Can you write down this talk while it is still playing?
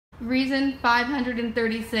Reason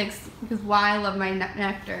 536 because why I love my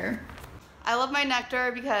Nectar. I love my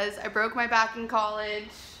Nectar because I broke my back in college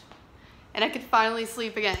and I could finally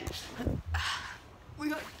sleep again. We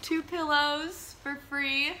got 2 pillows for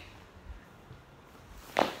free.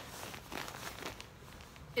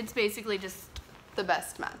 It's basically just the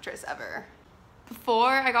best mattress ever.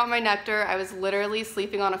 Before I got my Nectar, I was literally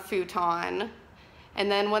sleeping on a futon.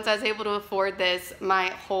 And then once I was able to afford this, my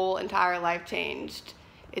whole entire life changed.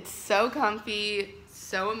 It's so comfy,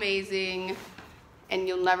 so amazing, and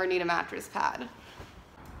you'll never need a mattress pad.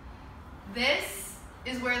 This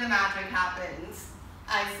is where the magic happens.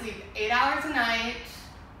 I sleep 8 hours a night,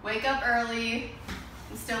 wake up early,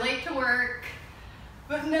 I'm still late to work,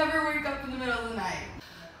 but never wake up in the middle of the night.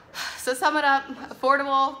 So sum it up,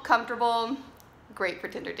 affordable, comfortable, great for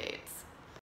Tinder dates.